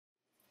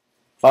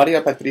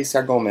Claudia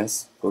Patricia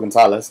Gómez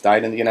González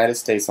died in the United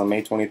States on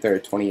May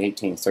 23,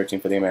 2018, searching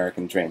for the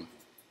American dream.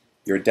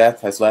 Your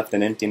death has left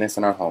an emptiness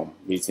in our home,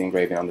 reads the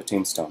engraving on the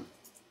tombstone.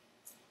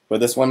 For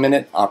this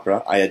one-minute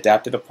opera, I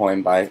adapted a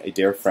poem by a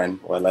dear friend,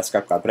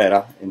 Waleska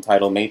Cabrera,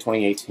 entitled May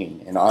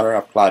 2018, in honor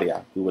of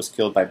Claudia, who was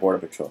killed by Border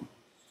Patrol.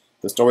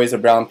 The stories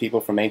of brown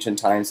people from ancient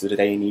times to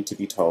today need to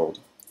be told,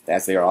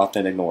 as they are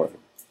often ignored.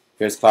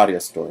 Here's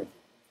Claudia's story.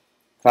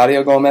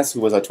 Claudia Gómez, who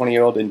was a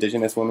 20-year-old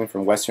indigenous woman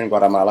from western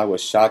Guatemala,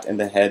 was shot in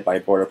the head by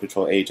a Border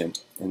Patrol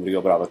agent in Rio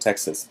Bravo,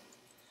 Texas.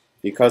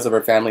 Because of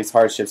her family's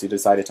hardships, she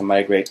decided to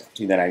migrate to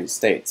the United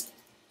States.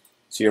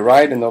 She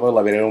arrived in Nuevo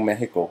Laredo,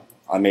 Mexico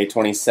on May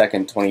 22,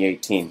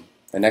 2018.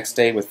 The next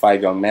day, with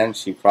 5 young men,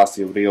 she crossed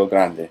the Rio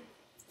Grande.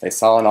 They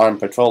saw an armed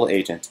patrol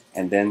agent,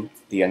 and then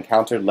the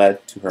encounter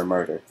led to her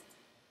murder.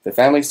 The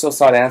family still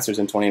sought answers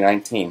in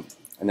 2019,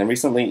 and then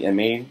recently, in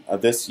May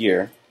of this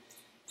year,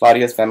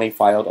 Claudia's family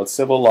filed a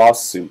civil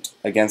lawsuit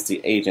against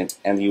the agent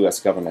and the U.S.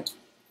 government.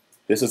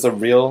 This is a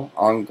real,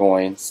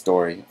 ongoing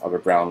story of a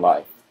brown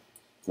life,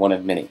 one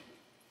of many.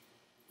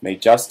 May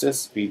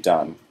justice be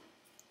done,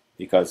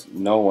 because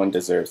no one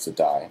deserves to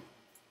die.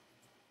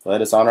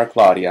 Let us honor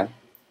Claudia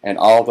and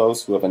all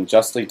those who have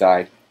unjustly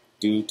died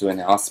due to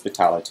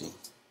inhospitality.